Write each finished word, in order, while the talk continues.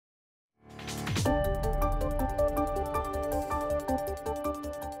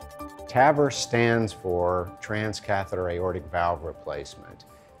TAVR stands for Transcatheter Aortic Valve Replacement.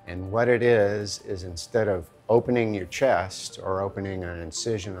 And what it is instead of opening your chest or opening an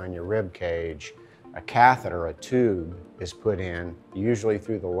incision on your rib cage, a catheter, a tube, is put in, usually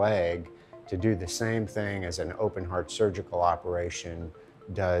through the leg, to do the same thing as an open heart surgical operation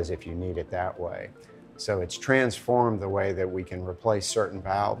does if you need it that way. So it's transformed the way that we can replace certain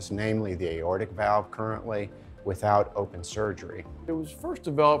valves, namely the aortic valve currently, without open surgery. It was first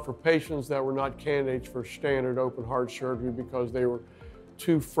developed for patients that were not candidates for standard open heart surgery because they were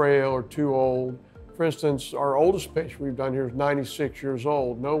too frail or too old. For instance, our oldest patient we've done here is 96 years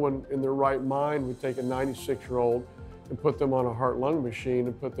old. No one in their right mind would take a 96-year-old and put them on a heart-lung machine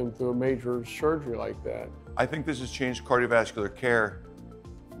and put them through a major surgery like that. I think this has changed cardiovascular care.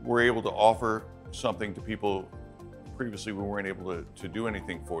 We're able to offer something to people previously we weren't able to do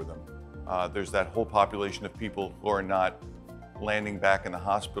anything for them. There's that whole population of people who are not landing back in the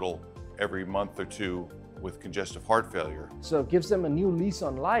hospital every month or two with congestive heart failure. So it gives them a new lease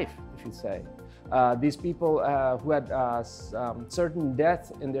on life, if you say. These people who had certain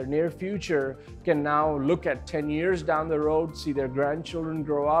death in their near future can now look at 10 years down the road, see their grandchildren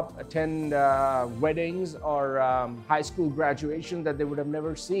grow up, attend weddings or high school graduation that they would have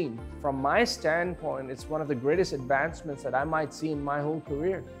never seen. From my standpoint, it's one of the greatest advancements that I might see in my whole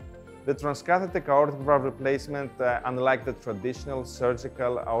career. The transcatheter aortic valve replacement, unlike the traditional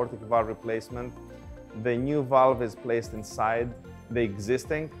surgical aortic valve replacement, the new valve is placed inside the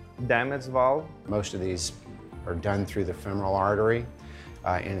existing damaged valve. Most of these are done through the femoral artery,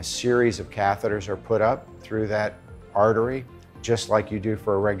 and a series of catheters are put up through that artery, just like you do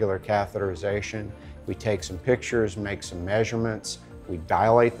for a regular catheterization. We take some pictures, make some measurements, we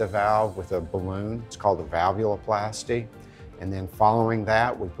dilate the valve with a balloon. It's called a valvuloplasty. And then following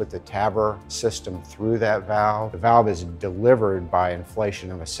that, we put the TAVR system through that valve. The valve is delivered by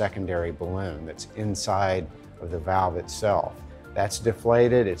inflation of a secondary balloon that's inside of the valve itself. That's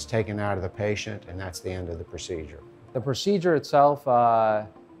deflated, it's taken out of the patient, and that's the end of the procedure. The procedure itself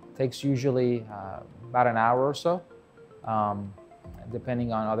takes usually about an hour or so,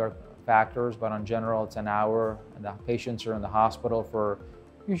 depending on other factors, but in general it's an hour, and the patients are in the hospital for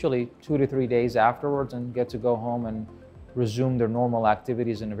usually 2 to 3 days afterwards and get to go home and resume their normal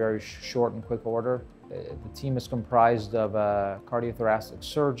activities in a very short and quick order. The team is comprised of a cardiothoracic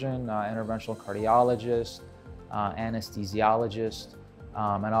surgeon, interventional cardiologist, anesthesiologist,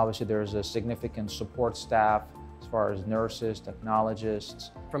 and obviously there's a significant support staff as far as nurses,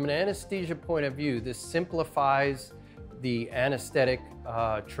 technologists. From an anesthesia point of view, this simplifies the anesthetic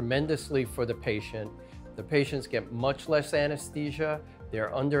tremendously for the patient. The patients get much less anesthesia,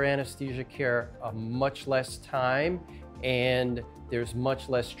 they're under anesthesia care much less time, and there's much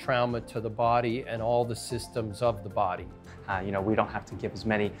less trauma to the body and all the systems of the body. We don't have to give as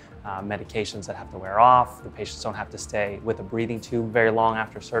many medications that have to wear off. The patients don't have to stay with a breathing tube very long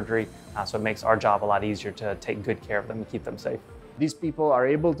after surgery, so it makes our job a lot easier to take good care of them and keep them safe. These people are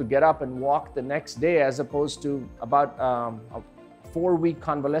able to get up and walk the next day as opposed to about a 4-week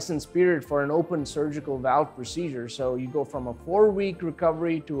convalescence period for an open surgical valve procedure. So you go from a 4-week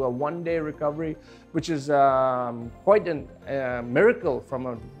recovery to a 1-day recovery, which is quite a miracle from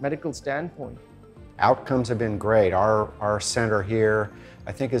a medical standpoint. Outcomes have been great. Our center here,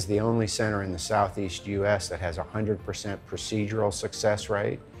 I think, is the only center in the Southeast US that has 100% procedural success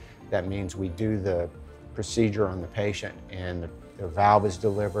rate. That means we do the procedure on the patient and the valve is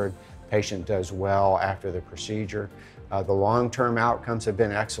delivered, patient does well after the procedure. The long-term outcomes have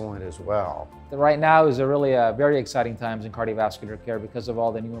been excellent as well. Right now is really very exciting times in cardiovascular care because of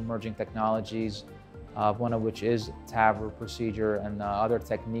all the new emerging technologies, one of which is TAVR procedure and other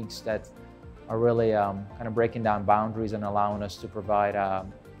techniques that are really kind of breaking down boundaries and allowing us to provide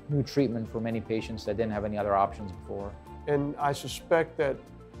new treatment for many patients that didn't have any other options before. And I suspect that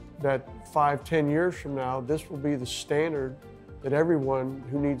 5–10 years from now, this will be the standard that everyone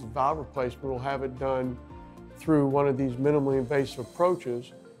who needs valve replacement will have it done through one of these minimally invasive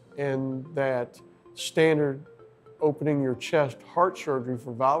approaches, and that standard opening your chest heart surgery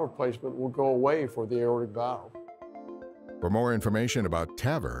for valve replacement will go away for the aortic valve. For more information about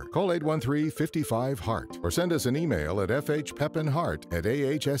TAVR, call 813-55-HEART or send us an email at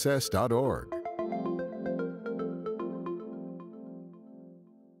fhpepinheart@ahss.org.